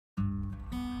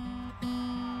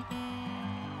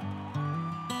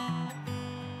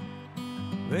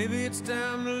Maybe it's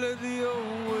time to let the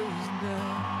old ways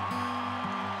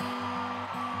die.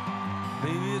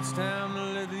 Maybe it's time to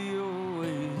let the old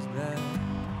ways die.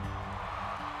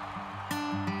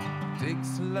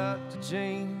 Takes a lot to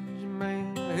change a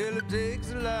man. Hell, it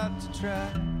takes a lot to try.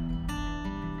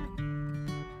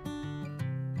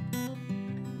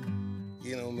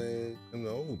 You know, man, in the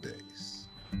old days,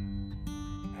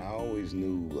 I always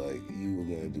knew, like, you were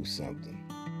gonna do something,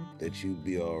 that you'd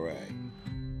be all right.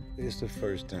 It's the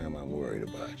first time I'm worried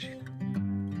about you.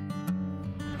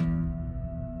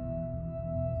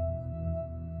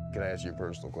 Can I ask you a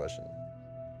personal question?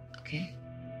 Okay.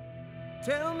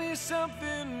 Tell me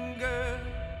something, girl.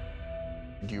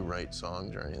 Do you write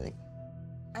songs or anything?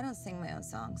 I don't sing my own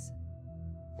songs.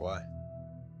 Why?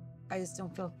 I just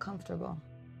don't feel comfortable.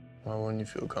 Why wouldn't you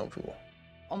feel comfortable?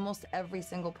 Almost every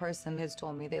single person has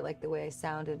told me they liked the way I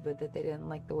sounded, but that they didn't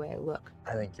like the way I look.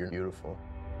 I think you're beautiful.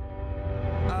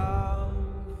 I'll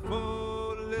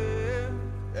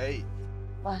falling. Hey,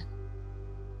 What?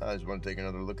 I just want to take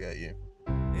another look at you.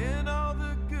 In all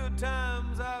the good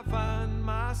times, I find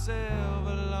myself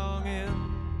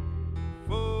longing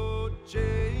for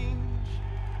change.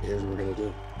 Here's what we're gonna do.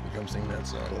 You come sing that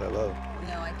song that I love.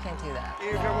 No, I can't do that.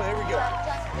 Here, come on, here we go.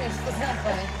 It's not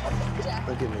funny. Jack.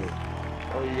 Look at me.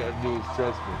 All you gotta do is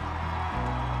trust me.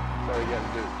 That's all you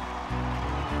gotta do.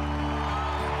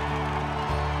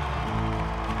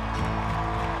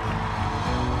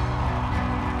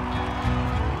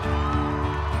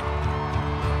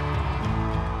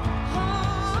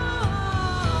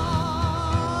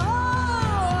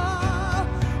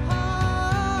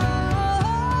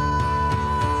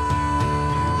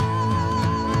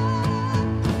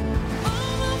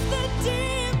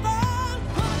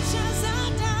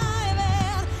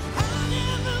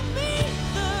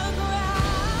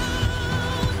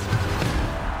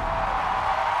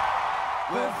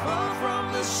 We're far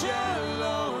from the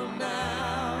shallow